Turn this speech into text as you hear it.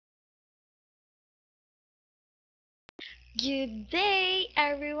Good day,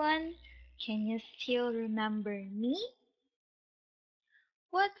 everyone. Can you still remember me?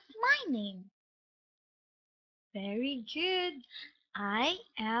 What's my name? Very good. I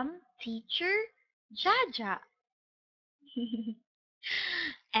am teacher Jaja.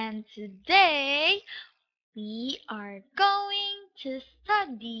 And today we are going to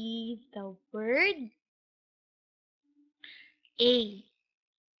study the word A.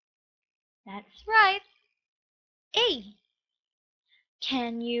 That's right, A.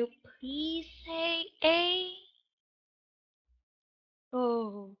 Can you please say A?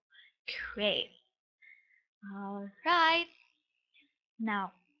 Oh, great. All right.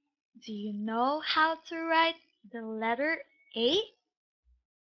 Now, do you know how to write the letter A?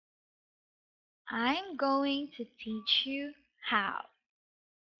 I'm going to teach you how.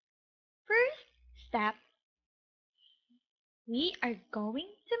 First step, we are going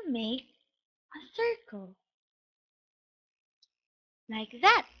to make a circle like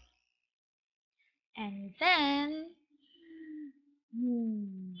that. And then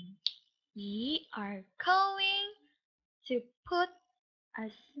we are going to put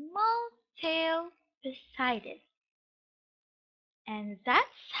a small tail beside it. And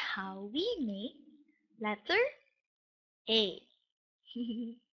that's how we make letter A.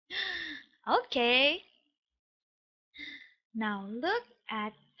 Okay, now look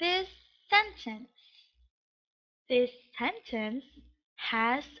at this sentence. This sentence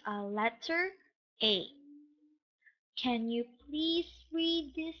has a letter A. Can you please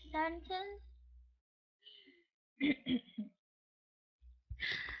read this sentence?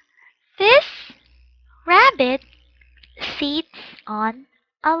 This rabbit sits on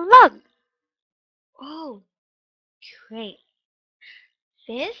a log. Oh, great.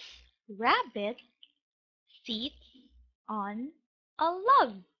 This rabbit sits on a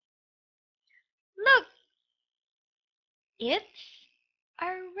log. Look, it's a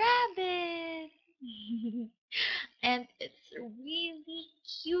rabbit. And it's really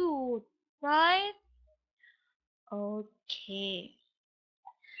cute, right? Okay.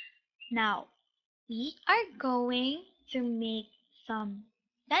 Now, we are going to make some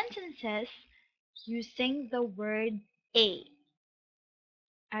sentences using the word A.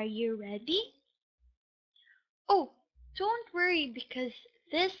 Are you ready? Oh, don't worry because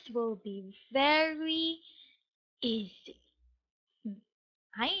this will be very easy. Hmm,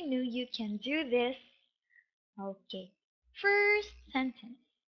 I knew you can do this. Okay. First sentence.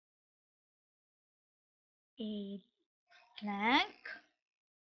 A plank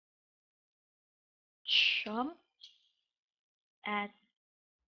jump at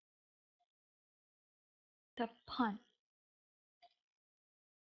the pond.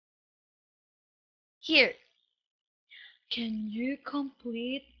 Here, can you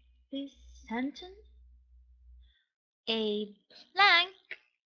complete this sentence? A plank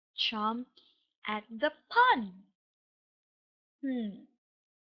jumps at the pond. Hmm.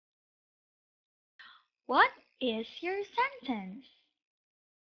 What is your sentence?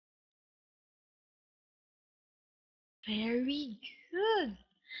 Very good.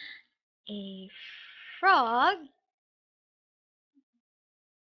 A frog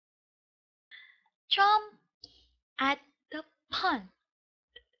jumps at the pond.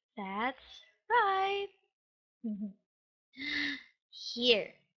 That's right.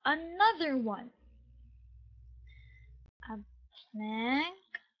 Here, another one. A plank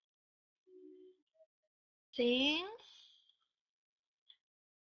sings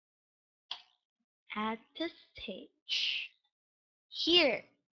at the stage. Here,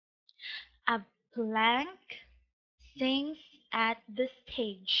 a plank sings at the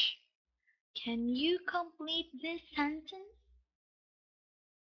stage. Can you complete this sentence?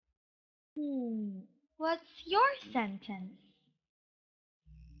 What's your sentence?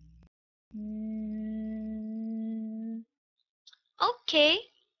 Hmm, okay,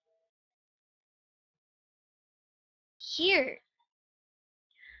 here.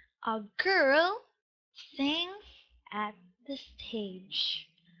 A girl sings at the stage.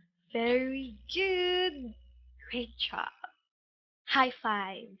 Very good. Great job. High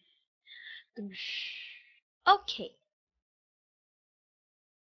five. Okay,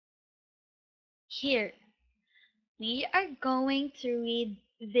 here. We are going to read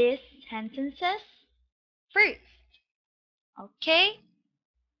these sentences first. Okay?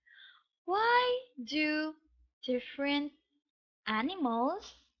 Why do different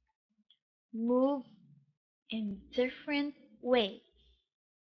animals move in different ways?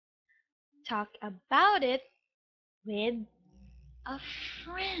 Talk about it with a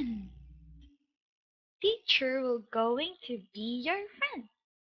friend. Teacher will going to be your friend.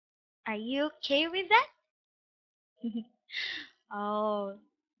 Are you okay with that? Oh,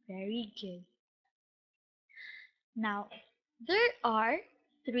 very good. Now, there are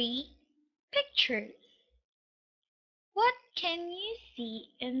three pictures. What can you see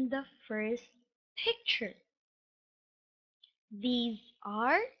in the first picture? These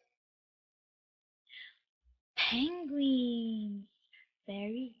are penguins.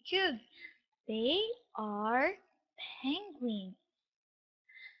 Very good. They are penguins.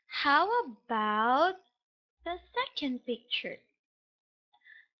 How about the second picture?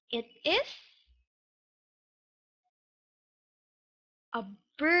 It is a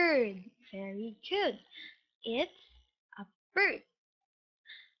bird. Very good. It's a bird.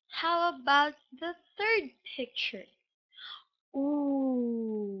 How about the third picture?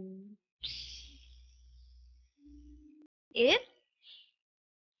 Ooh. It's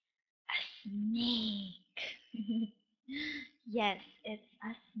a snake. Yes, it's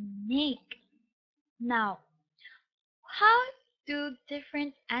a snake. Now, how do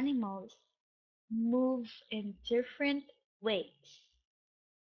different animals move in different ways?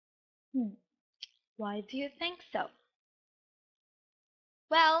 Hmm, why do you think so?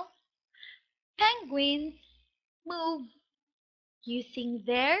 Well, penguins move using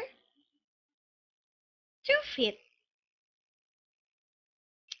their 2 feet.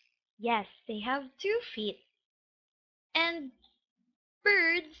 Yes, they have 2 feet. And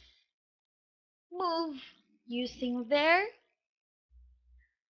birds move using their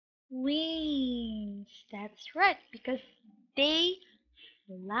wings. That's right, because they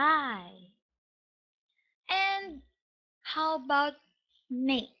fly. And how about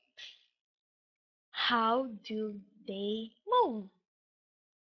snakes? How do they move?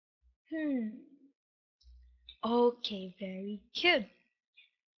 Hmm. Okay, very good.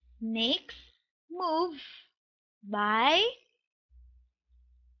 Snakes move by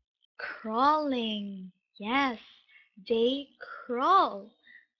crawling. Yes, they crawl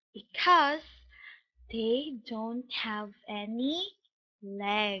because they don't have any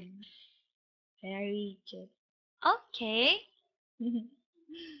legs. Very good. Okay.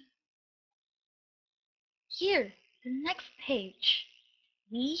 Here, the next page.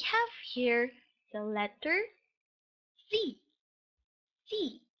 We have here the letter C.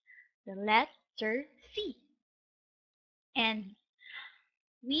 C. The letter C. And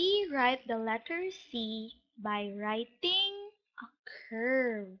we write the letter C by writing a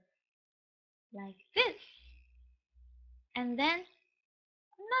curve like this. And then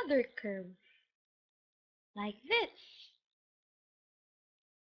another curve like this.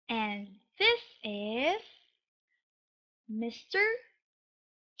 And this is Mr.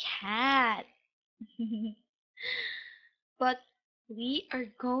 Cat. But we are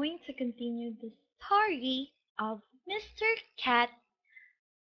going to continue the story of Mr. Cat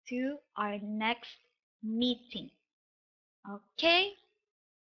to our next meeting. Okay?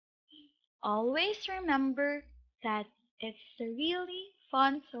 Always remember that it's really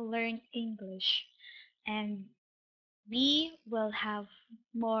fun to learn English, and we will have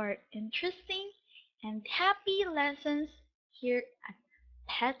more interesting and happy lessons here at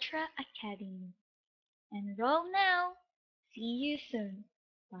Petra Academy. Enroll now. See you soon.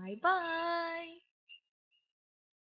 Bye bye.